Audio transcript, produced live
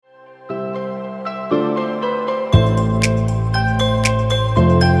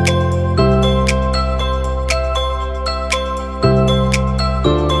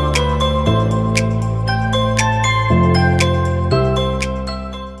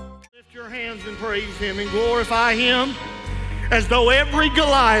praise Him and glorify Him as though every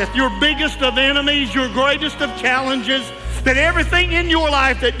Goliath, your biggest of enemies, your greatest of challenges, that everything in your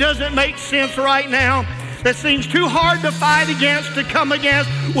life that doesn't make sense right now, that seems too hard to fight against, to come against,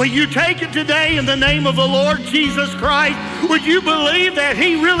 will you take it today in the name of the Lord Jesus Christ? Would you believe that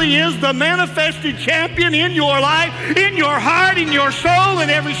He really is the manifested champion in your life, in your heart, in your soul,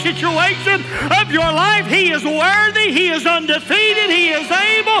 in every situation of your life? He is worthy. He is undefeated. He is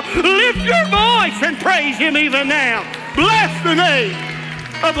able. Lift your voice and praise Him even now. Bless the name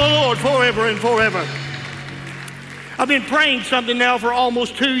of the Lord forever and forever. I've been praying something now for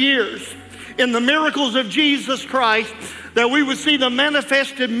almost 2 years. In the miracles of Jesus Christ, that we would see the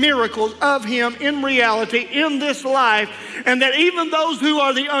manifested miracles of Him in reality in this life, and that even those who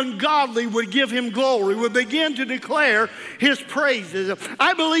are the ungodly would give Him glory, would begin to declare His praises.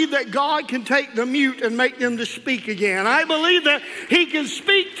 I believe that God can take the mute and make them to speak again. I believe that He can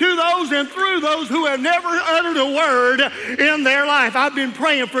speak to those and through those who have never uttered a word in their life. I've been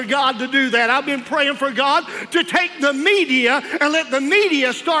praying for God to do that. I've been praying for God to take the media and let the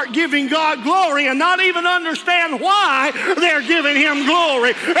media start giving God glory and not even understand why they're giving Him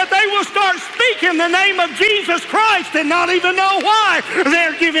glory. That they will start speaking the name of Jesus Christ and not even know why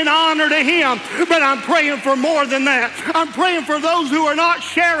they're giving honor to Him. But I'm praying for more than that. I'm praying for those who are not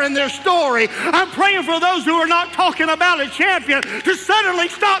sharing their story. I'm praying for those who are not talking about a champion to suddenly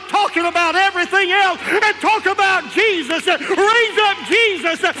stop talking about everything else and talk about Jesus. Raise up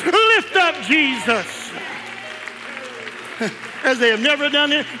Jesus. Lift up Jesus. As they have never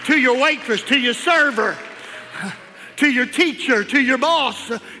done it to your waitress, to your server, to your teacher, to your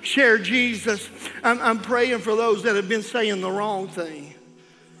boss, share Jesus. I'm praying for those that have been saying the wrong thing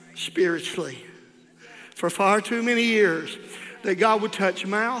spiritually for far too many years, that God would touch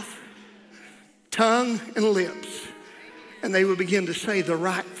mouth, tongue, and lips, and they would begin to say the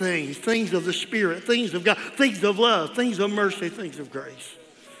right things, things of the Spirit, things of God, things of love, things of mercy, things of grace.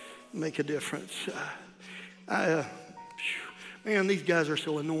 Make a difference. Man, these guys are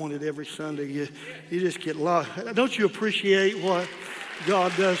so anointed every Sunday. You just get lost. Don't you appreciate what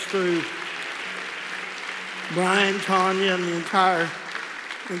God does through Brian, Tanya, and the entire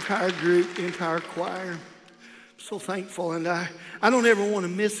group, the entire choir? I'm so thankful, and I don't ever want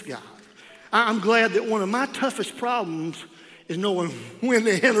to miss God. I'm glad that one of my toughest problems is knowing when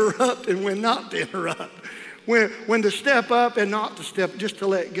to interrupt and when not to interrupt. When to step up and not to step, just to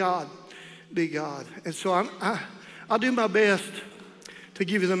let God be God. And so I'll do my best to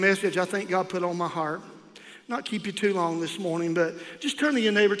give you the message I think God put on my heart. Not keep you too long this morning, but just turn to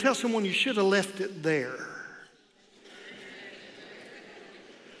your neighbor. Tell someone you should have left it there.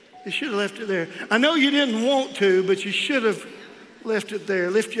 You should have left it there. I know you didn't want to, but you should have left it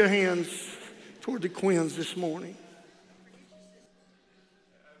there. Lift your hands toward the Quins this morning.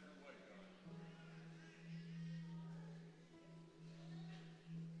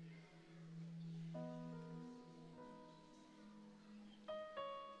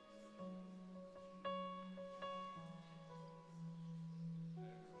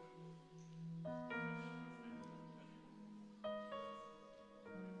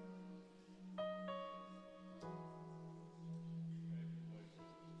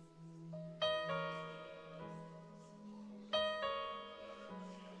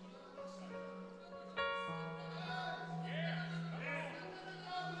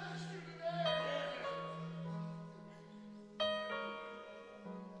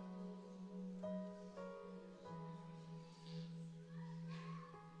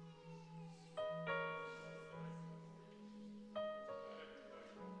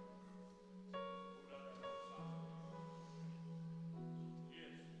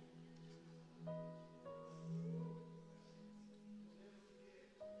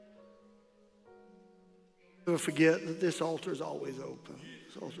 Never forget that this altar is always open.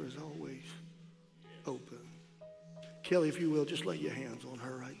 This altar is always open. Kelly, if you will, just lay your hands on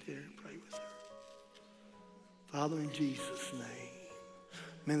her right there and pray with her. Father, in Jesus' name,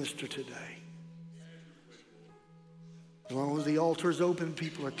 minister today. As long as the altar is open,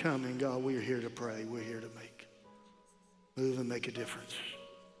 people are coming. God, we are here to pray. We're here to move and make a difference.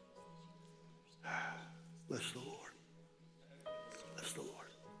 Bless the Lord. Bless the Lord.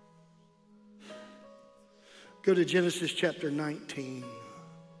 Go to Genesis chapter 19.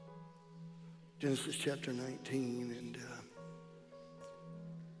 Genesis chapter 19. And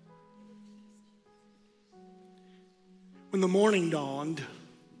when the morning dawned,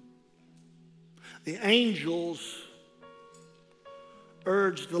 the angels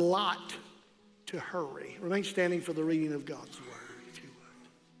urged Lot to hurry. Remain standing for the reading of God's word, if you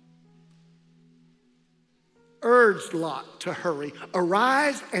urged Lot to hurry.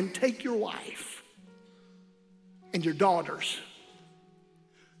 Arise and take your wife and your daughters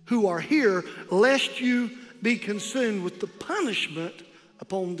who are here, lest you be consumed with the punishment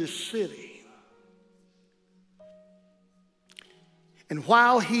upon this city. And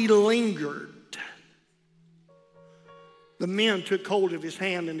while he lingered, the men took hold of his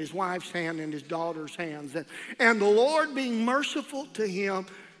hand and his wife's hand and his daughter's hands. And the Lord being merciful to him,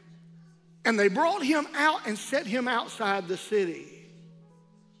 and they brought him out and set him outside the city.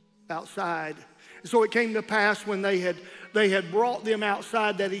 Outside. And so it came to pass when they had brought them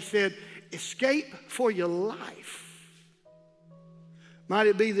outside that he said, escape for your life. Might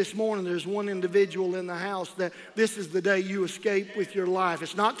it be this morning there's one individual in the house that this is the day you escape with your life.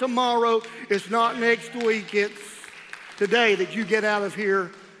 It's not tomorrow. It's not next week. It's today that you get out of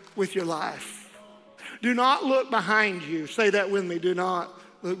here with your life. Do not look behind you. Say that with me. Do not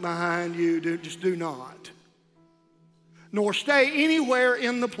look behind you. Just do not. Nor stay anywhere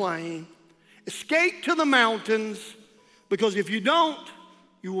in the plain. Escape to the mountains, because if you don't,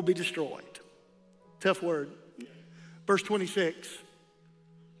 you will be destroyed. Tough word. Verse 26.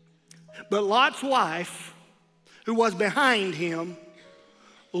 But Lot's wife, who was behind him,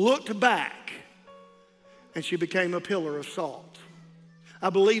 looked back, and she became a pillar of salt. I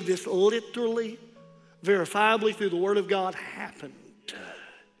believe this literally, verifiably through the Word of God happened.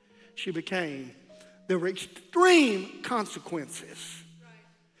 There were extreme consequences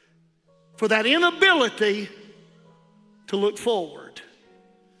for that inability to look forward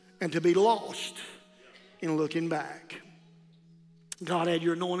and to be lost in looking back. God, add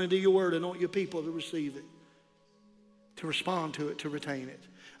your anointing to your word. Anoint your people to receive it, to respond to it, to retain it.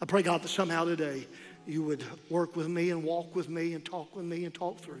 I pray, God, that somehow today you would work with me and walk with me and talk with me and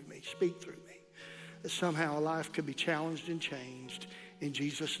talk through me, speak through me. That somehow a life could be challenged and changed. In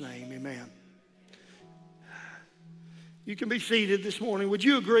Jesus' name, amen. You can be seated this morning. Would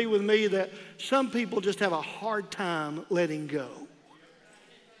you agree with me that some people just have a hard time letting go?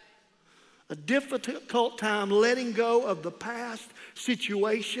 A difficult time letting go of the past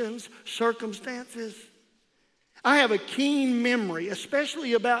situations, circumstances. I have a keen memory,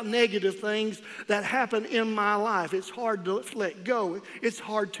 especially about negative things that happen in my life. It's hard to let go. It's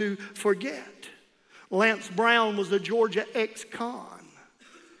hard to forget. Lance Brown was a Georgia ex-con.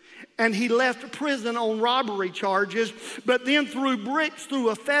 And he left prison on robbery charges, but then threw bricks through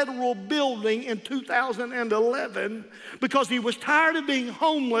a federal building in 2011 because he was tired of being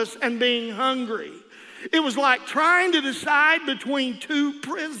homeless and being hungry. It was like trying to decide between two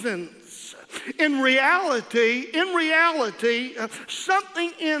prisons. In reality,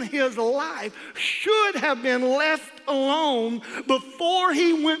 something in his life should have been left alone before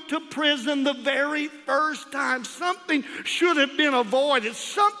he went to prison the very first time. Something should have been avoided.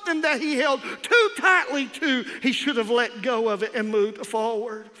 Something that he held too tightly to. He should have let go of it and moved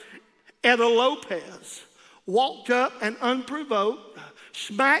forward. Etta Lopez walked up and unprovoked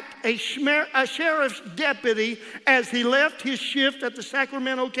smacked a sheriff's deputy as he left his shift at the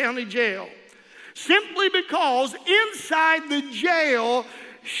Sacramento County Jail. Simply because inside the jail,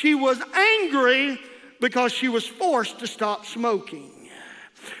 she was angry because she was forced to stop smoking.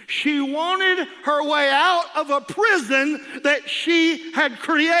 She wanted her way out of a prison that she had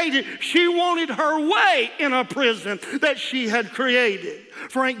created. She wanted her way in a prison that she had created.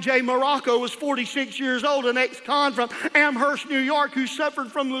 Frank J. Morocco was 46 years old, an ex-con from Amherst, New York, who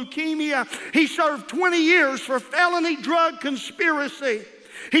suffered from leukemia. He served 20 years for felony drug conspiracy.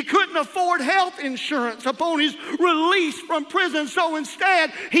 He couldn't afford health insurance upon his release from prison, so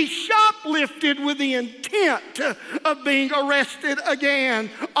instead he shoplifted with the intent of being arrested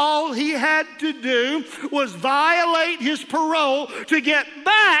again. All he had to do was violate his parole to get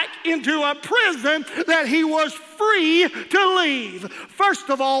back into a prison that he was free to leave. First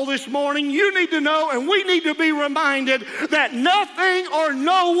of all, this morning, you need to know, and we need to be reminded that nothing or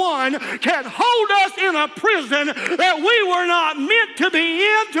no one can hold us in a prison that we were not meant to be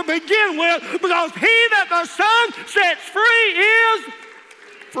in to begin with, because he that the Son sets free is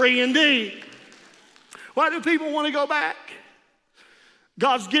free indeed. Why do people want to go back?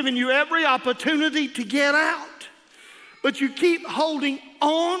 God's given you every opportunity to get out, but you keep holding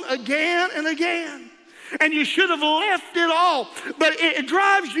on again and again. And you should have left it all. But it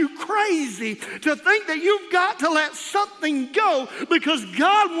drives you crazy to think that you've got to let something go because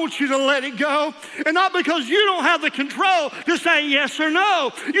God wants you to let it go, and not because you don't have the control to say yes or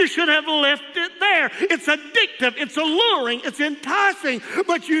no. You should have left it there. It's addictive, it's alluring, it's enticing,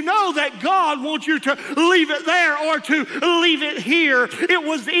 but you know that God wants you to leave it there or to leave it here. It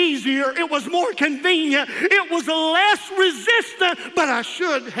was easier, it was more convenient, it was less resistant, but I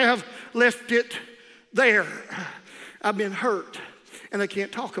should have left it there. I've been hurt, and I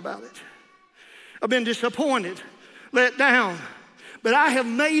can't talk about it. I've been disappointed, let down. But I have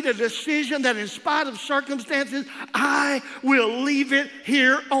made a decision that in spite of circumstances, I will leave it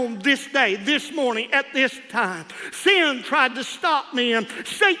here on this day, this morning, at this time. Sin tried to stop me, and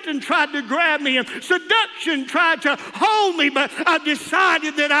Satan tried to grab me, and seduction tried to hold me, but I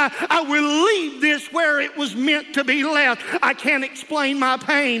decided that I will leave this where it was meant to be left. I can't explain my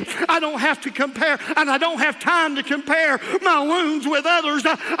pain. I don't have to compare, and I don't have time to compare my wounds with others.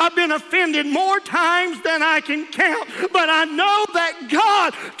 I've been offended more times than I can count, but I know that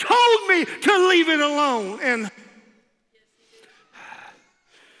God told me to leave it alone. And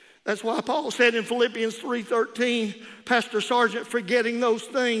that's why Paul said in Philippians 3:13, Pastor Sargent, forgetting those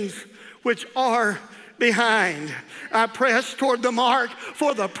things which are behind, I press toward the mark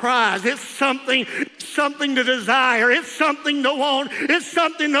for the prize. It's something to desire. It's something to want. It's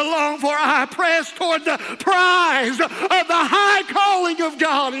something to long for. I press toward the prize of the high calling of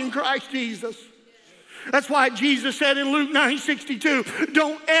God in Christ Jesus. That's why Jesus said in Luke 9:62,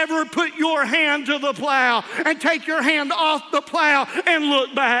 don't ever put your hand to the plow and take your hand off the plow and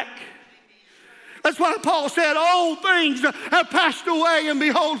look back. That's why Paul said, old things have passed away, and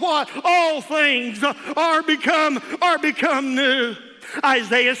behold what? All things are become new.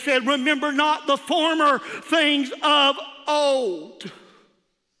 Isaiah said, remember not the former things of old,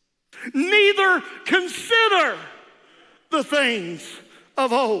 neither consider the things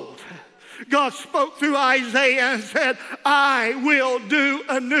of old. God spoke through Isaiah and said, I will do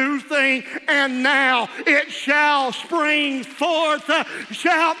a new thing, and now it shall spring forth.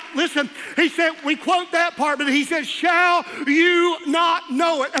 Listen, he said, we quote that part, but he said, shall you not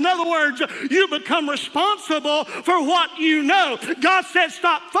know it? In other words, you become responsible for what you know. God said,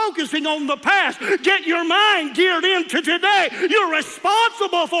 stop focusing on the past. Get your mind geared into today. You're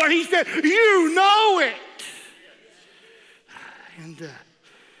responsible for it. He said, you know it. And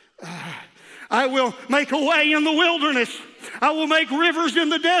I will make a way in the wilderness. I will make rivers in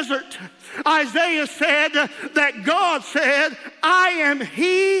the desert. Isaiah said that God said, I am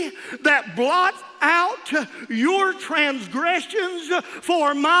he that blots out your transgressions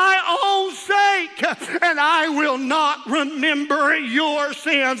for my own sake, and I will not remember your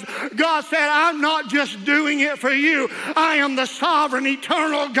sins. God said, I'm not just doing it for you. I am the sovereign,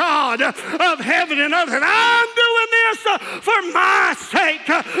 eternal God of heaven and earth, and I'm doing this for my sake,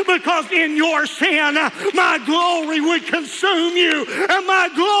 because in your sin, my glory would consume you, and my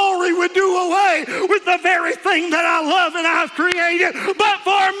glory would do away with the very thing that I love and I've created. But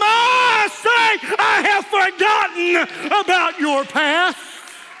for my sake, I have forgotten about your past.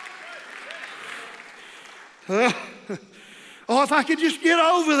 Oh, if I could just get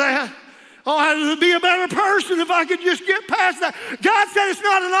over that. Oh, I'd be a better person if I could just get past that. God said it's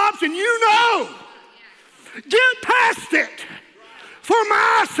not an option. You know. Get past it for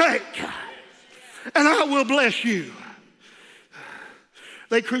my sake, and I will bless you.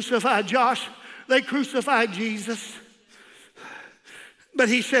 They crucified Josh. They crucified Jesus. But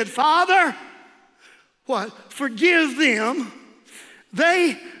he said, Father, what? Forgive them.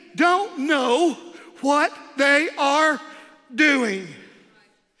 They don't know what they are doing.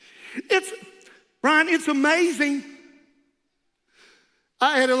 Brian, it's amazing.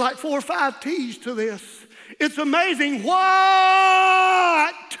 I added like 4 or 5 T's to this. It's amazing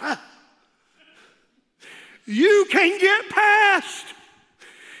what you can get past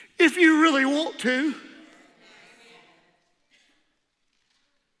if you really want to.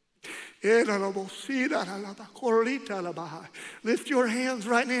 Lift your hands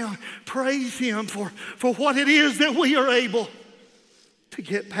right now. Praise him for what it is that we are able to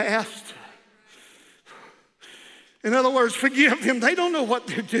get past. In other words, forgive them. They don't know what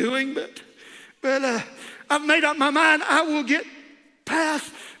they're doing, but I've made up my mind. I will get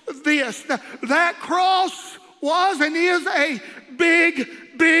past this. Now, that cross was and is a big,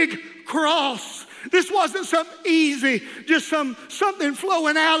 big cross. This wasn't something easy, just something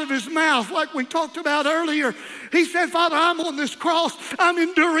flowing out of his mouth like we talked about earlier. He said, Father, I'm on this cross. I'm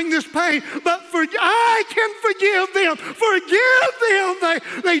enduring this pain, but I can forgive them. Forgive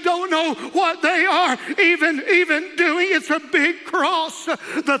them. They don't know what they are even doing. It's a big cross.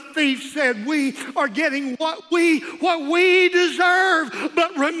 The thief said, we are getting what we deserve,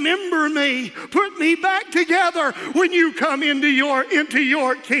 but remember me. Put me back together when you come into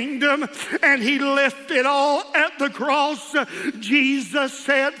your kingdom. And he left it all at the cross. Jesus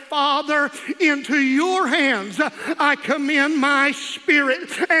said, Father, into your hands I commend my spirit.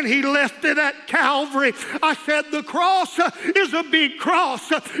 And he left it at Calvary. I said the cross is a big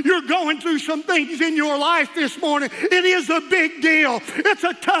cross. You're going through some things in your life this morning. It is a big deal. It's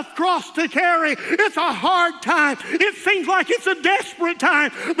a tough cross to carry. It's a hard time. It seems like it's a desperate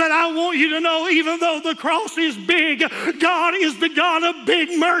time. But I want you to know, even though the cross is big, God is the God of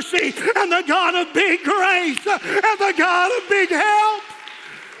big mercy and the God of big grace and the God of big help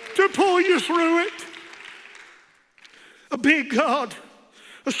to pull you through it. A big God,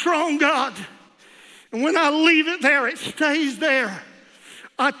 a strong God. And when I leave it there, it stays there.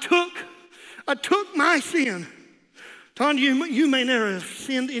 I took my sin. Tanya, you may never have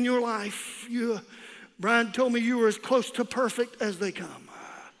sinned in your life. Brian told me you were as close to perfect as they come.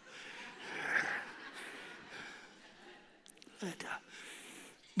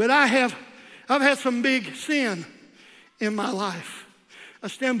 But I've had some big sin in my life. I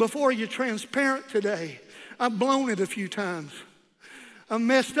stand before you transparent today. I've blown it a few times. I've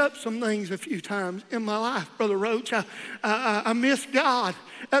messed up some things a few times in my life, Brother Roach. I missed God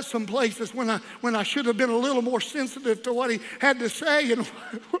at some places when I should have been a little more sensitive to what he had to say and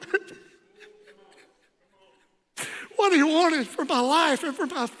what he wanted for my life and for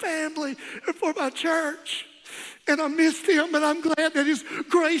my family and for my church. And I missed him, but I'm glad that his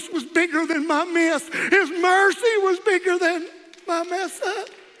grace was bigger than my mess. His mercy was bigger than my mess up.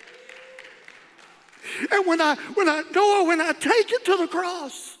 And when I take it to the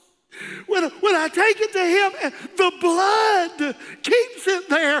cross, when I take it to him, and the blood keeps it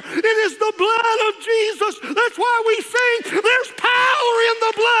there. It is the blood of Jesus. That's why we sing, there's power in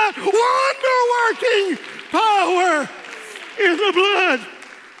the blood, wonder-working power in the blood.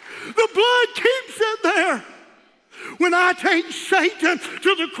 The blood keeps it there. When I take Satan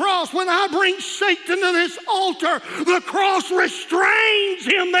to the cross, when I bring Satan to this altar, the cross restrains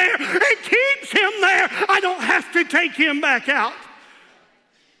him there and keeps him there. I don't have to take him back out.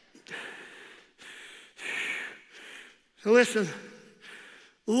 So listen,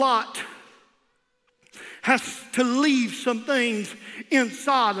 Lot has to leave some things in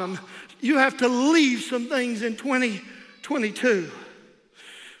Sodom. You have to leave some things in 2022.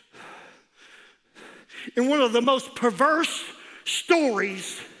 In one of the most perverse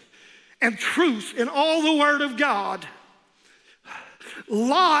stories and truths in all the Word of God,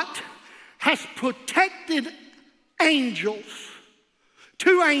 Lot has protected angels,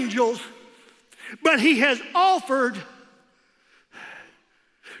 2 angels, but he has offered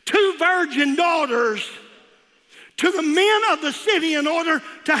 2 virgin daughters to the men of the city in order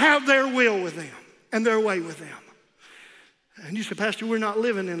to have their will with them and their way with them. And you say, Pastor, we're not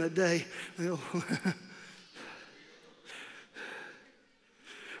living in a day.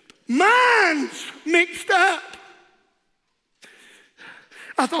 Mine's mixed up.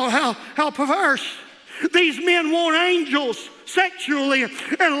 I thought, how perverse. These men want angels sexually, and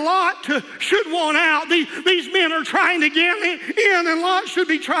Lot should want out. These men are trying to get in, and Lot should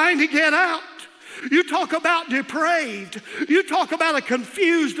be trying to get out. You talk about depraved. You talk about a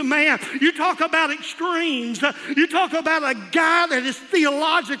confused man. You talk about extremes. You talk about a guy that is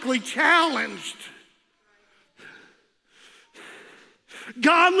theologically challenged.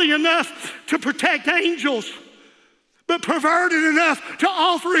 Godly enough to protect angels, but perverted enough to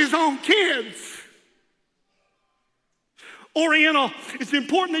offer his own kids. It's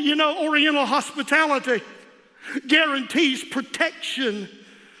important that you know Oriental hospitality guarantees protection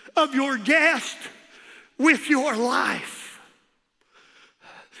of your guest with your life.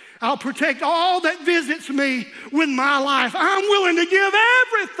 I'll protect all that visits me with my life. I'm willing to give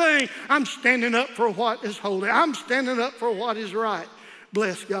everything. I'm standing up for what is holy. I'm standing up for what is right.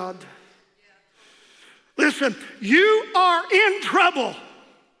 Bless God. Listen, you are in trouble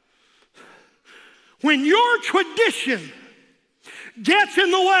when your tradition gets in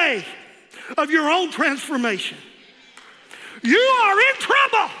the way of your own transformation. You are in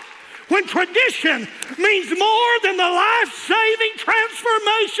trouble when tradition means more than the life-saving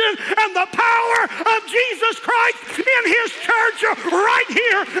transformation and the power of Jesus Christ in his church right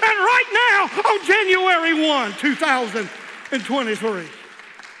here and right now on January 1, 2023.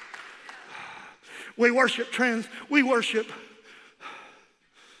 We worship,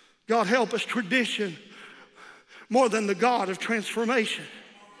 God help us, tradition more than the God of transformation.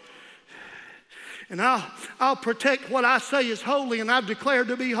 And I'll protect what I say is holy, and I've declared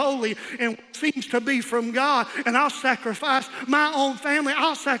to be holy and seems to be from God. And I'll sacrifice my own family.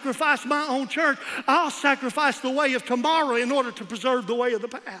 I'll sacrifice my own church. I'll sacrifice the way of tomorrow in order to preserve the way of the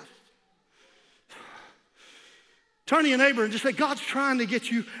past. Turn to your neighbor and just say, God's trying to get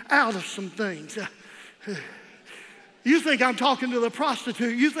you out of some things. You think I'm talking to the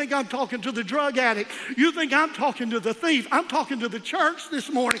prostitute. You think I'm talking to the drug addict. You think I'm talking to the thief. I'm talking to the church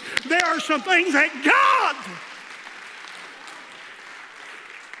this morning. There are some things that God...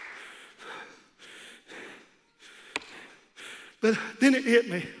 But then it hit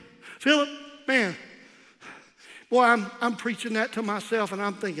me. Philip, man, boy, I'm preaching that to myself, and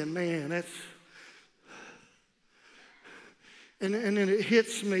I'm thinking, man, that's... And then it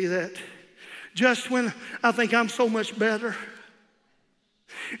hits me that just when I think I'm so much better,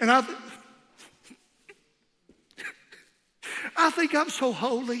 and I think I'm so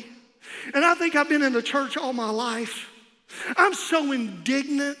holy, and I think I've been in the church all my life, I'm so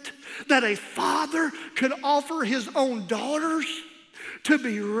indignant that a father could offer his own daughters to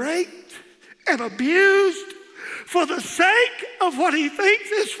be raped and abused for the sake of what he thinks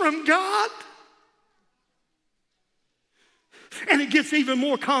is from God. And it gets even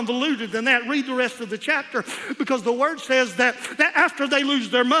more convoluted than that. Read the rest of the chapter, because the word says that after they lose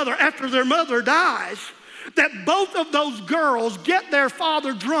their mother, after their mother dies, that both of those girls get their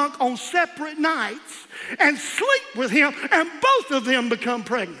father drunk on separate nights and sleep with him, and both of them become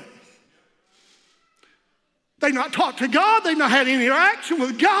pregnant. They've not talked to God. They've not had any interaction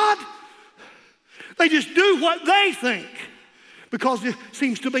with God. They just do what they think because it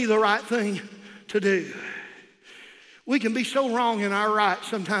seems to be the right thing to do. We can be so wrong in our right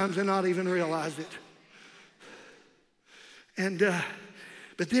sometimes and not even realize it. And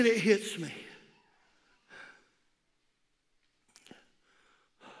but then it hits me.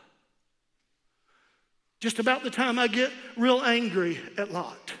 Just about the time I get real angry at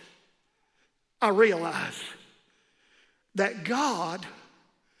Lot, I realize that God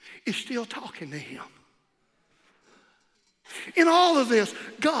is still talking to him. In all of this,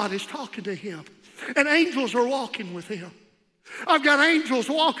 God is talking to him. And angels are walking with him. I've got angels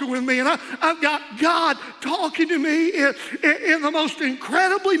walking with me, and I've got God talking to me in the most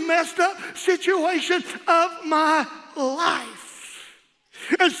incredibly messed up situation of my life.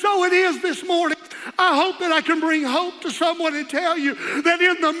 And so it is this morning. I hope that I can bring hope to someone and tell you that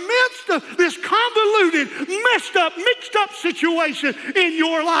in the midst of this convoluted, messed up, mixed up situation in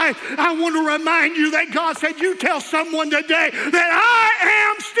your life, I want to remind you that God said, you tell someone today that I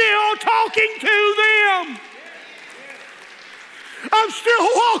am still talking to them. I'm still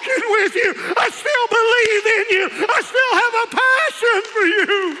walking with you. I still believe in you. I still have a passion for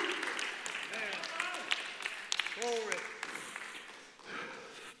you. Glory.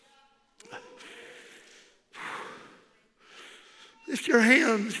 Lift your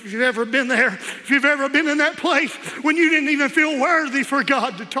hands if you've ever been there, if you've ever been in that place when you didn't even feel worthy for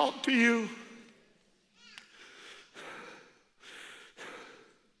God to talk to you.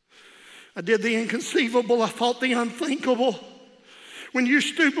 I did the inconceivable. I thought the unthinkable. When you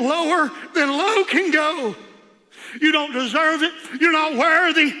stoop lower than low can go, you don't deserve it. You're not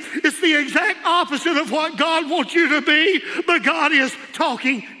worthy. It's the exact opposite of what God wants you to be, but God is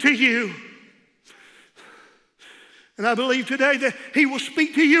talking to you. And I believe today that he will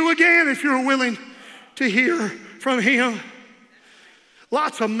speak to you again if you're willing to hear from him.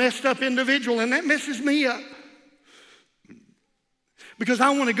 Lots of messed up individual, and that messes me up. Because I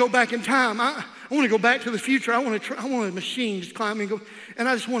want to go back in time. I want to go back to the future. I want a machine just climb and go, and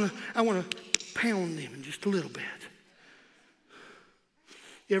I want to pound them just a little bit.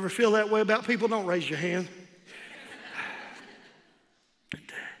 You ever feel that way about people? Don't raise your hand.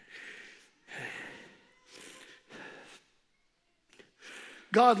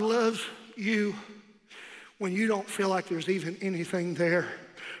 God loves you when you don't feel like there's even anything there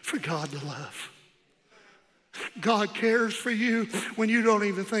for God to love. God cares for you when you don't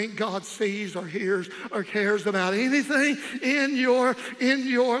even think God sees or hears or cares about anything in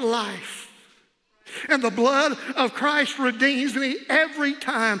your life. And the blood of Christ redeems me every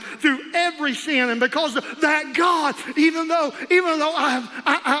time through every sin. And because of that, God, even though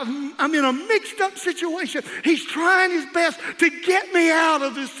I'm in a mixed up situation, he's trying his best to get me out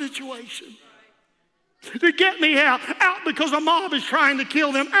of this situation. To get me out because a mob is trying to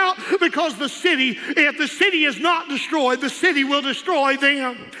kill them, out because if the city is not destroyed, the city will destroy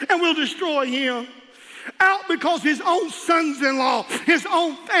them and will destroy him. Out because his own sons-in-law, his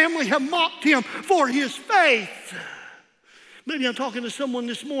own family have mocked him for his faith. Maybe I'm talking to someone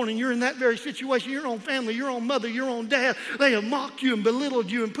this morning. You're in that very situation. Your own family, your own mother, your own dad, they have mocked you and belittled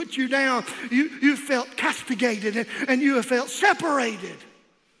you and put you down. You felt castigated and you have felt separated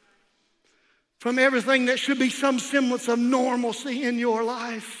from everything that should be some semblance of normalcy in your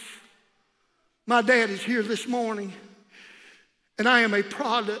life. My dad is here this morning. And I am a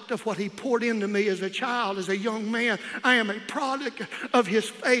product of what he poured into me as a child, as a young man. I am a product of his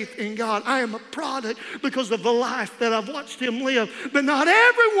faith in God. I am a product because of the life that I've watched him live. But not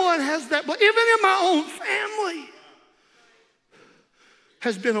everyone has that. But even in my own family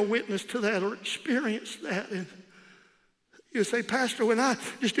has been a witness to that or experienced that. And you say, Pastor, when I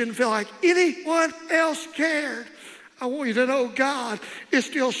just didn't feel like anyone else cared, I want you to know God is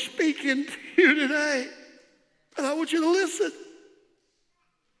still speaking to you today. And I want you to listen.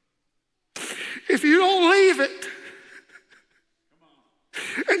 If you don't leave it,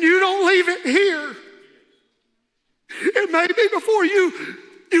 and you don't leave it here, it may be before you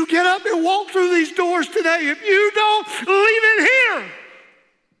get up and walk through these doors today. If you don't leave it here,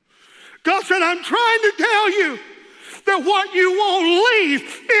 God said, I'm trying to tell you that what you won't leave,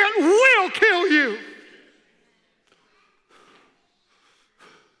 it will kill you.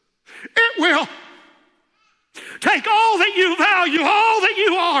 It will. Take all that you value, all that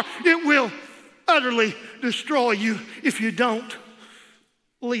you are. It will utterly destroy you if you don't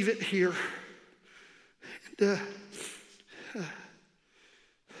leave it here. And,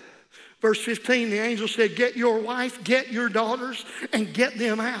 verse 15, the angel said, get your wife, get your daughters, and get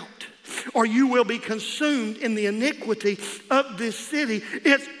them out, or you will be consumed in the iniquity of this city.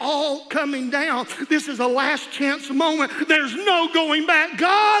 It's all coming down. This is a last chance moment. There's no going back.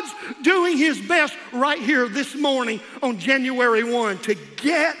 God's doing his best right here this morning on January 1 to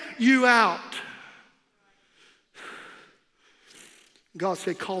get you out. God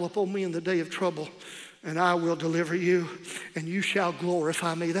said, call upon me in the day of trouble, and I will deliver you, and you shall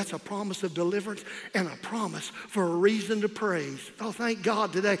glorify me. That's a promise of deliverance and a promise for a reason to praise. Oh, thank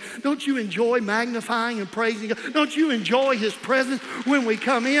God today. Don't you enjoy magnifying and praising God? Don't you enjoy his presence when we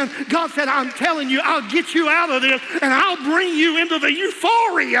come in? God said, I'm telling you, I'll get you out of this, and I'll bring you into the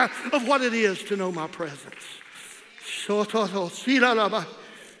euphoria of what it is to know my presence.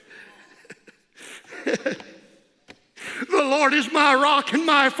 The Lord is my rock and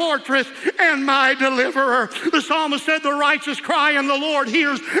my fortress and my deliverer. The psalmist said, the righteous cry and the Lord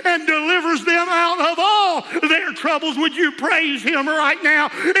hears and delivers them out of all their troubles. Would you praise him right now?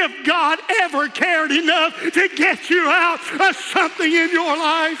 If God ever cared enough to get you out of something in your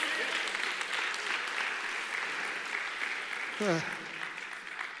life.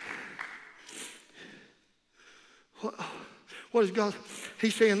 What is God?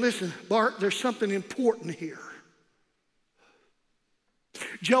 He's saying, listen, Bart, there's something important here.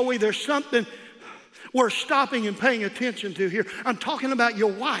 Joey, there's something worth stopping and paying attention to here. I'm talking about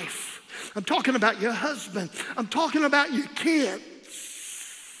your wife. I'm talking about your husband. I'm talking about your kids.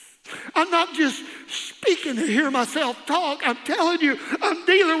 I'm not just speaking to hear myself talk. I'm telling you, I'm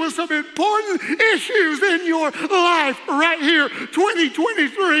dealing with some important issues in your life right here.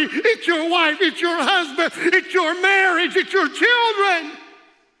 2023, it's your wife, it's your husband, it's your marriage, it's your children.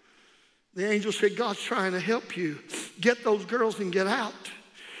 The angel said, God's trying to help you get those girls and get out.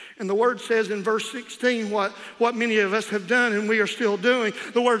 And the word says in verse 16 what many of us have done and we are still doing.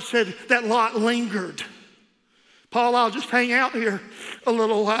 The word said that Lot lingered. Paul, I'll just hang out here a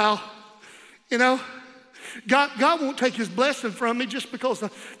little while. You know, God won't take his blessing from me just because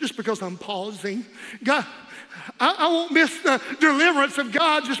I'm pausing. God, I won't miss the deliverance of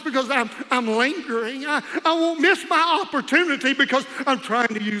God just because I'm lingering. I won't miss my opportunity because I'm trying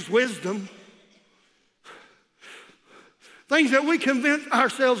to use wisdom. Things that we convince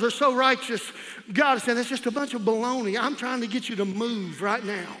ourselves are so righteous, God is saying, that's just a bunch of baloney. I'm trying to get you to move right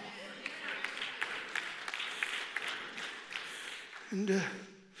now. And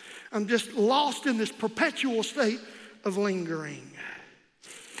I'm just lost in this perpetual state of lingering.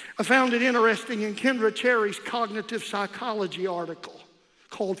 I found it interesting in Kendra Cherry's cognitive psychology article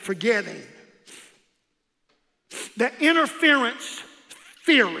called Forgetting. The interference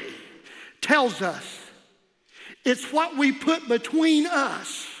theory tells us it's what we put between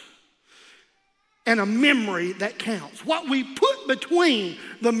us and a memory that counts. What we put between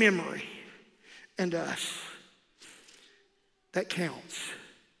the memory and us that counts.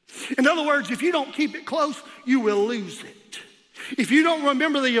 In other words, if you don't keep it close, you will lose it. If you don't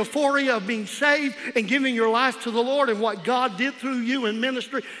remember the euphoria of being saved and giving your life to the Lord and what God did through you in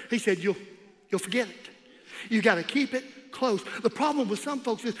ministry, he said, you'll forget it. You got to keep it close. The problem with some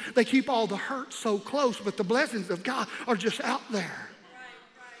folks is they keep all the hurt so close, but the blessings of God are just out there,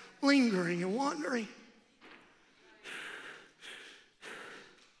 lingering and wandering.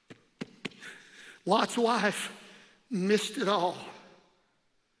 Lot's wife missed it all.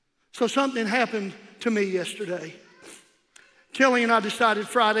 So something happened to me yesterday. Kelly and I decided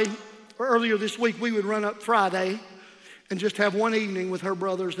earlier this week, we would run up Friday and just have one evening with her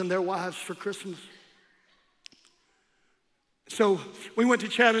brothers and their wives for Christmas. So we went to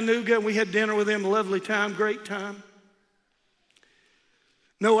Chattanooga and we had dinner with them, a lovely time, great time.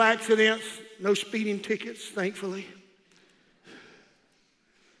 No accidents, no speeding tickets, thankfully.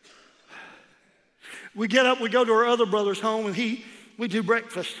 We get up, we go to our other brother's home, and we do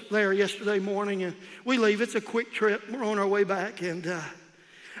breakfast there yesterday morning, and we leave. It's a quick trip. We're on our way back, and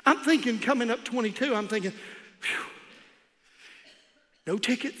I'm thinking, coming up 22, I'm thinking, whew, no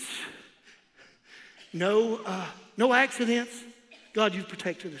tickets, no accidents. God, you've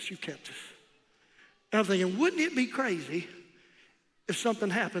protected us, you've kept us. And I'm thinking, wouldn't it be crazy if something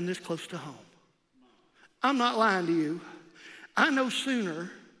happened this close to home? I'm not lying to you. I no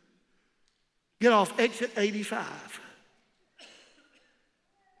sooner get off exit 85,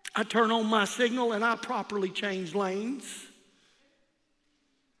 I turn on my signal and I properly change lanes.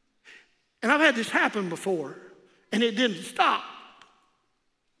 And I've had this happen before, and it didn't stop.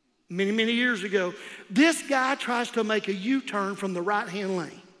 Many, many years ago, this guy tries to make a U-turn from the right-hand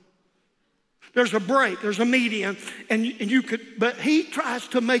lane. There's a break, there's a median, but he tries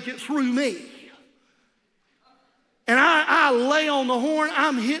to make it through me. And I lay on the horn,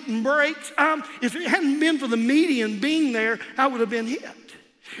 I'm hitting brakes. If it hadn't been for the median being there, I would have been hit.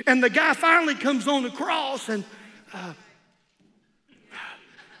 And the guy finally comes on the cross, and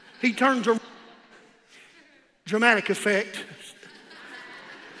he turns around. Dramatic effect.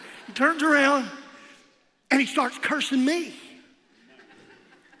 He turns around, and he starts cursing me.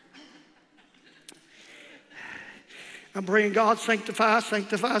 I'm praying, God, sanctify,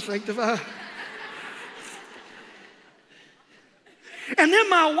 sanctify, sanctify. And then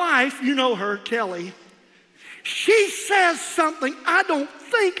my wife, you know her, Kelly, she says something I don't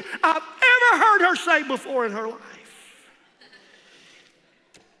think I've ever heard her say before in her life.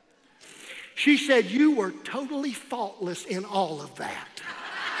 She said, you were totally faultless in all of that.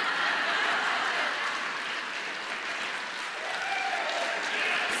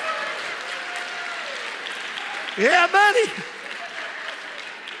 Yeah, buddy.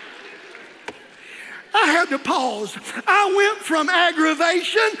 I had to pause. I went from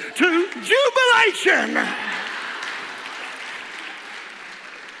aggravation to jubilation.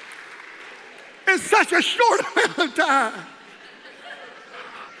 In such a short amount of time.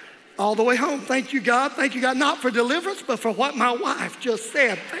 All the way home. Thank you, God. Thank you, God. Not for deliverance, but for what my wife just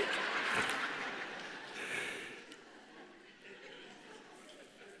said. Thank you.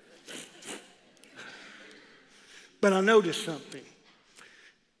 But I noticed something.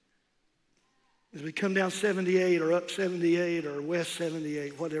 As we come down 78 or up 78 or west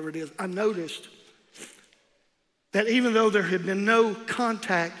 78, whatever it is, I noticed that even though there had been no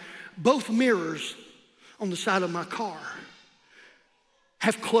contact, both mirrors on the side of my car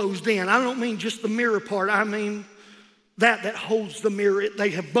have closed in. I don't mean just the mirror part. I mean that holds the mirror.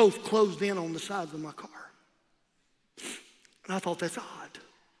 They have both closed in on the sides of my car. And I thought, that's odd.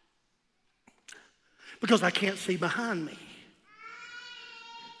 Because I can't see behind me.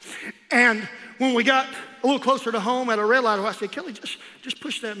 And when we got a little closer to home at a red light, I said, Kelly, just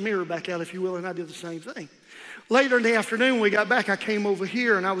push that mirror back out, if you will, and I did the same thing. Later in the afternoon, when we got back, I came over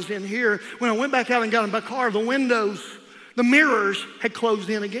here, and I was in here. When I went back out and got in my car, the windows, the mirrors had closed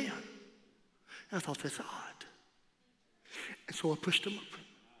in again. And I thought, that's odd. And so I pushed them open.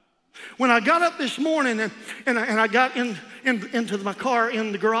 When I got up this morning and I got into my car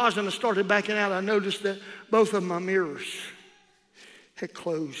in the garage and I started backing out, I noticed that both of my mirrors had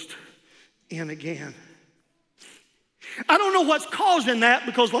closed in again. I don't know what's causing that,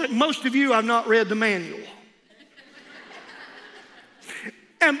 because like most of you, I've not read the manual.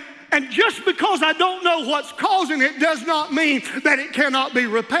 And just because I don't know what's causing it does not mean that it cannot be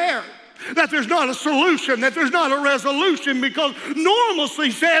repaired, that there's not a solution, that there's not a resolution, because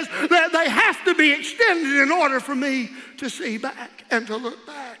normalcy says that they have to be extended in order for me to see back and to look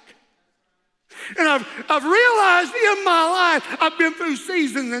back. And I've realized in my life, I've been through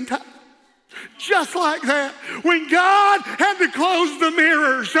seasons and times just like that, when God had to close the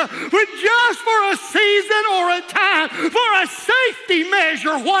mirrors, when just for a season or a time, for a safety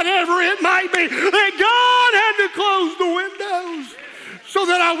measure, whatever it might be, that God had to close the windows so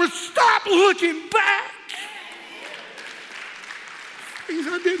that I would stop looking back. Things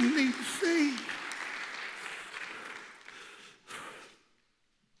I didn't need to see.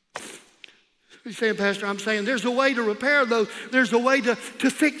 You're saying, Pastor, I'm saying there's a way to repair those. There's a way to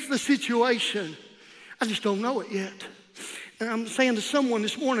fix the situation. I just don't know it yet. And I'm saying to someone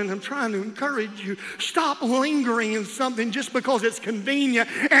this morning, I'm trying to encourage you, stop lingering in something just because it's convenient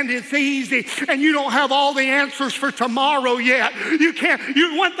and it's easy and you don't have all the answers for tomorrow yet. You can't.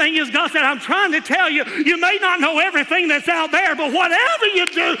 One thing is, God said, I'm trying to tell you, you may not know everything that's out there, but whatever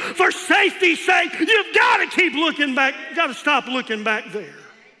you do for safety's sake, you've got to keep looking back. You've got to stop looking back there.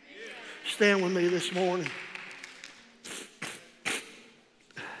 Stand with me this morning.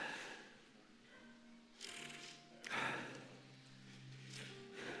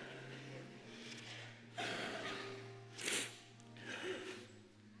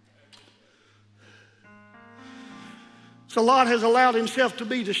 So Lot has allowed himself to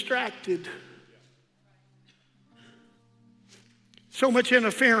be distracted. So much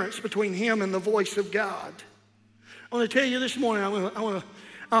interference between him and the voice of God. I want to tell you this morning,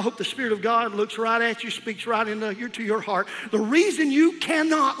 I hope the Spirit of God looks right at you, speaks right to your heart. The reason you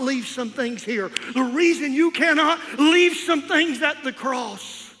cannot leave some things here, the reason you cannot leave some things at the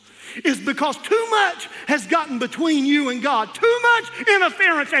cross is because too much has gotten between you and God. Too much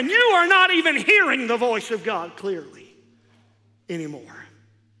interference, and you are not even hearing the voice of God clearly anymore.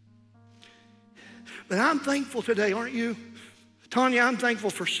 But I'm thankful today, aren't you? Tanya, I'm thankful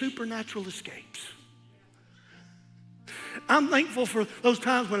for supernatural escapes. I'm thankful for those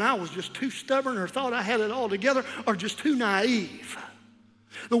times when I was just too stubborn or thought I had it all together or just too naive.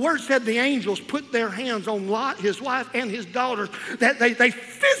 The word said the angels put their hands on Lot, his wife, and his daughters, that they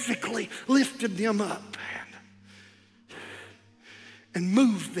physically lifted them up and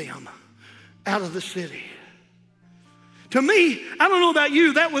moved them out of the city. To me, I don't know about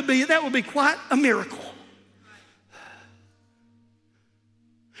you, that would be quite a miracle.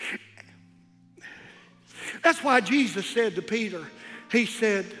 That's why Jesus said to Peter, he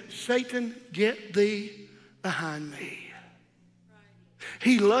said, Satan, get thee behind me.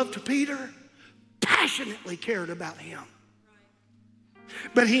 He loved Peter, passionately cared about him.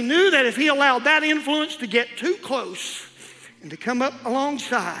 But he knew that if he allowed that influence to get too close and to come up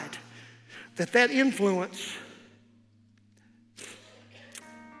alongside, that influence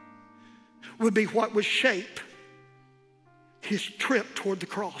would be what would shape his trip toward the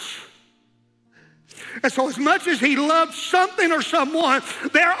cross. And so as much as he loved something or someone,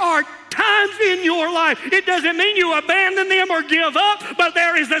 there are times in your life, it doesn't mean you abandon them or give up, but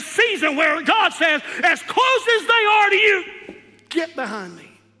there is a season where God says, as close as they are to you, get behind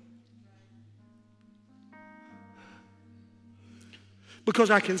me. Because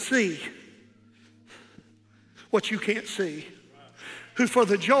I can see what you can't see. Who for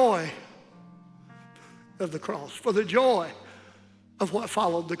the joy of the cross, for the joy of what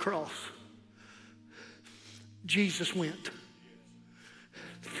followed the cross, Jesus went.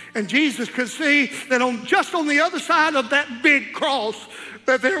 And Jesus could see that just on the other side of that big cross,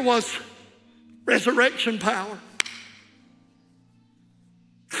 that there was resurrection power.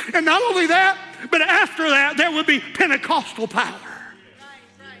 And not only that, but after that, there would be Pentecostal power.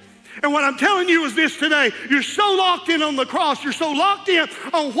 And what I'm telling you is this today, you're so locked in on the cross, you're so locked in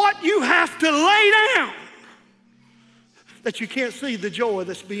on what you have to lay down that you can't see the joy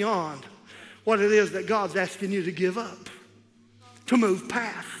that's beyond what it is that God's asking you to give up, to move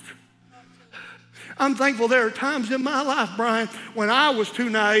past. I'm thankful there are times in my life, Brian, when I was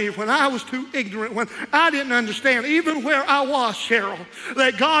too naive, when I was too ignorant, when I didn't understand even where I was, Cheryl,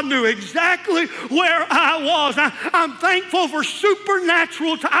 that God knew exactly where I was. I'm thankful for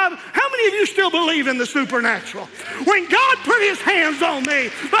supernatural. How many of you still believe in the supernatural? When God put his hands on me,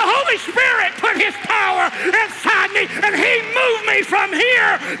 the Holy Spirit put his power inside me, and he moved me from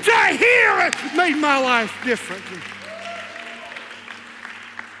here to here and made my life different.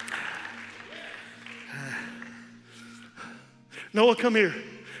 Noah, come here.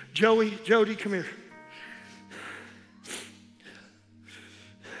 Jody, come here.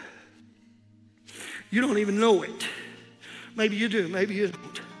 You don't even know it. Maybe you do, maybe you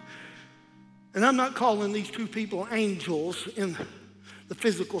don't. And I'm not calling these two people angels in the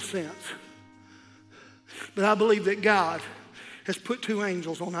physical sense. But I believe that God has put two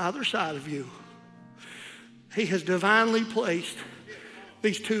angels on either side of you. He has divinely placed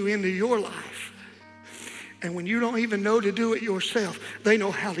these two into your life. And when you don't even know to do it yourself, they know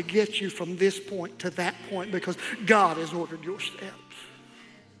how to get you from this point to that point because God has ordered your steps.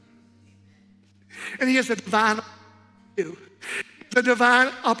 And he has a divine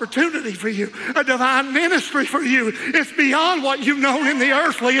opportunity for you, a divine ministry for you. It's beyond what you've known in the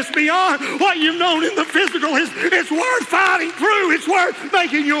earthly. It's beyond what you've known in the physical. It's worth fighting through. It's worth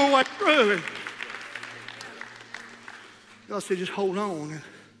making your way through. And God said, just hold on.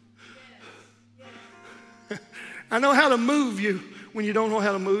 I know how to move you when you don't know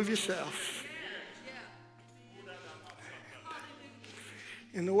how to move yourself.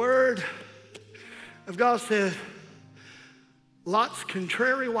 And the word of God said, Lot's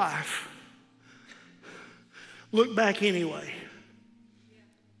contrary wife looked back anyway.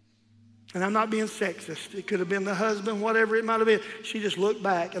 And I'm not being sexist. It could have been the husband, whatever it might have been. She just looked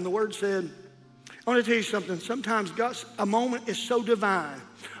back, and the word said, I want to tell you something. Sometimes a moment is so divine,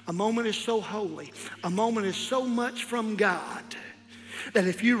 a moment is so holy, a moment is so much from God that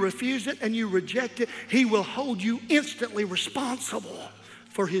if you refuse it and you reject it, He will hold you instantly responsible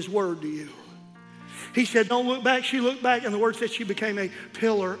for His word to you. He said, don't look back. She looked back, and the word said she became a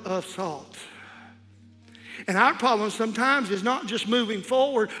pillar of salt. And our problem sometimes is not just moving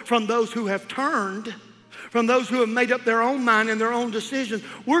forward from those who have turned, from those who have made up their own mind and their own decisions.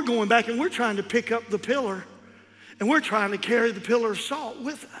 We're going back and we're trying to pick up the pillar, and we're trying to carry the pillar of salt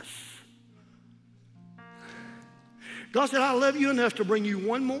with us. God said, I love you enough to bring you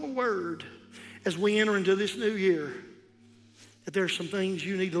one more word as we enter into this new year, that there's some things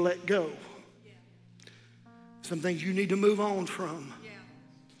you need to let go. Some things you need to move on from.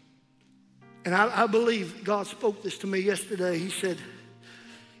 And I believe God spoke this to me yesterday. He said,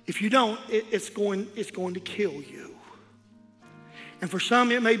 if you don't, it's going to kill you. And for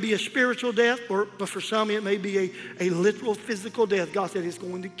some, it may be a spiritual death, but for some, it may be a literal physical death. God said, it's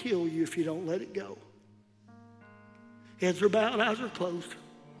going to kill you if you don't let it go. Heads are bowed, eyes are closed.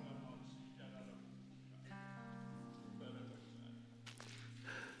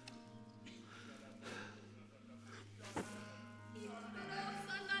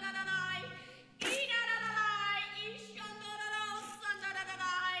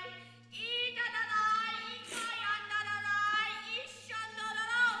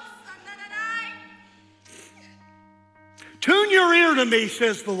 Tune your ear to me,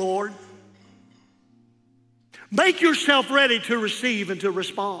 says the Lord. Make yourself ready to receive and to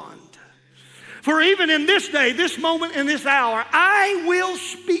respond. For even in this day, this moment, and this hour, I will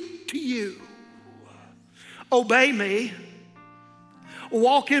speak to you. Obey me.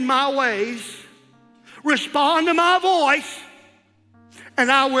 Walk in my ways. Respond to my voice,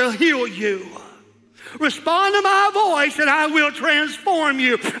 and I will heal you. Respond to my voice and I will transform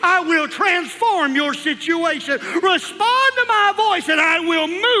you. I will transform your situation. Respond to my voice and I will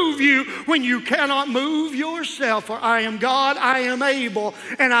move you when you cannot move yourself. For I am God, I am able,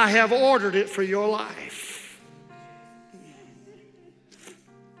 and I have ordered it for your life.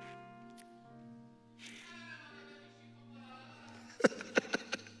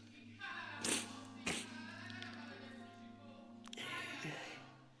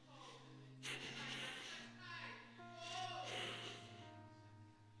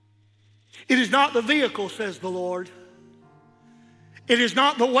 It is not the vehicle, says the Lord. It is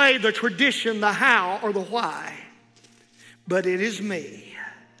not the way, the tradition, the how, or the why. But it is me.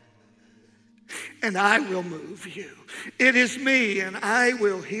 And I will move you. It is me, and I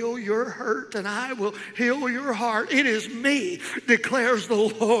will heal your hurt, and I will heal your heart. It is me, declares the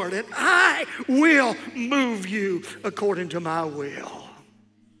Lord, and I will move you according to my will.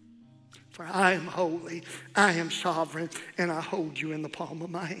 For I am holy, I am sovereign, and I hold you in the palm of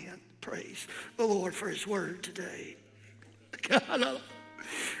my hand. Praise the Lord for His word today.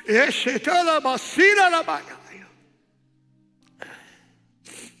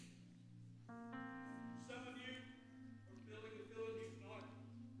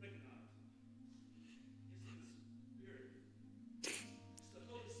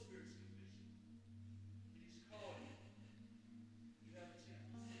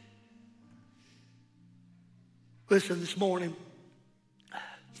 Listen, this morning,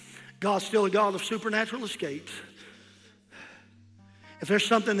 God's still a God of supernatural escapes. If there's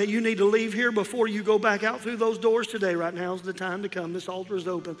something that you need to leave here before you go back out through those doors today, right now is the time to come. This altar is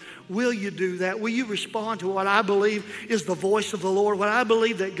open. Will you do that? Will you respond to what I believe is the voice of the Lord? What I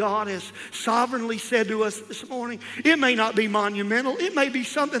believe that God has sovereignly said to us this morning? It may not be monumental. It may be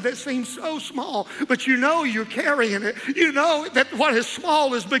something that seems so small, but you know you're carrying it. You know that what is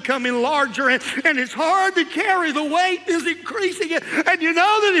small is becoming larger, and it's hard to carry. The weight is increasing it. And you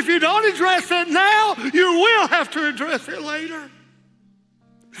know that if you don't address it now, you will have to address it later.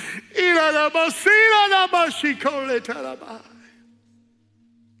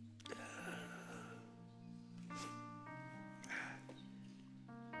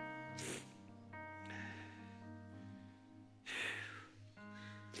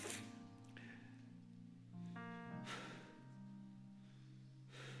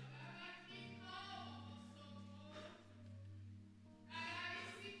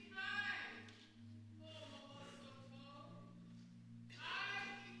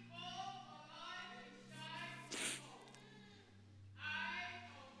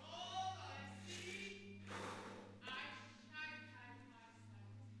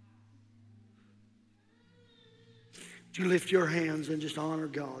 Would you lift your hands and just honor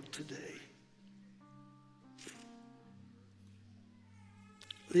God today?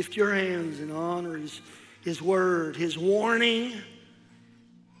 Lift your hands and honor His word, His warning,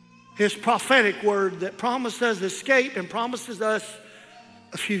 His prophetic word that promised us escape and promises us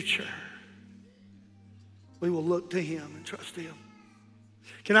a future. We will look to Him and trust Him.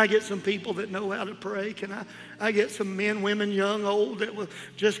 Can I get some people that know how to pray? Can I get some men, women, young, old, that will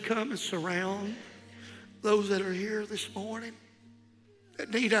just come and surround those that are here this morning,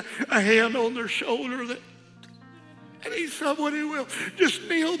 that need a hand on their shoulder, that need someone who will just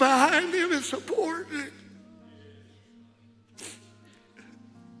kneel behind them and support them.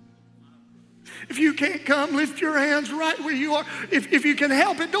 If you can't come, lift your hands right where you are. If you can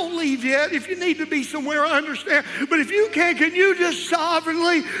help it, don't leave yet. If you need to be somewhere, I understand. But if you can't, can you just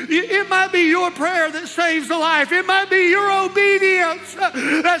sovereignly, it might be your prayer that saves a life. It might be your obedience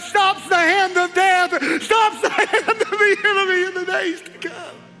that stops the hand of death, stops the hand of the enemy in the days to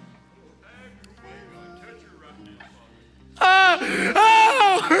come.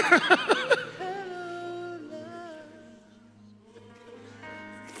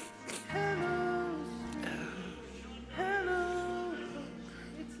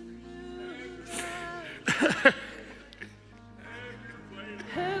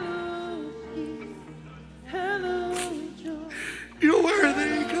 You're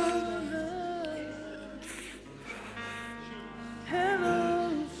worthy, God.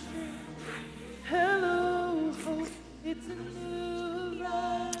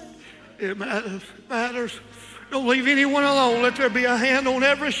 It matters. Don't leave anyone alone. Let there be a hand on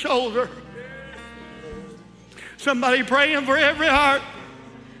every shoulder. Somebody praying for every heart.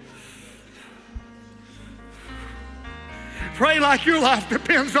 Pray like your life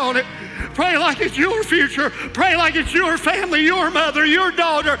depends on it. Pray like it's your future. Pray like it's your family, your mother, your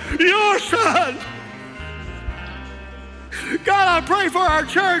daughter, your son. God, I pray for our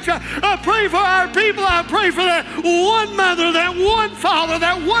church. I pray for our people. I pray for that one mother, that one father,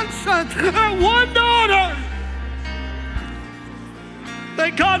 that one son, that one daughter.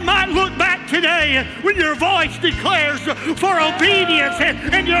 That God might look back today when your voice declares for obedience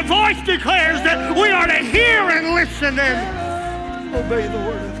and your voice declares that we are to hear and listen and obey the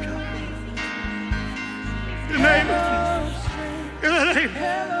word of God. In the name of Jesus. In the name of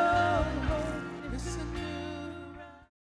Jesus.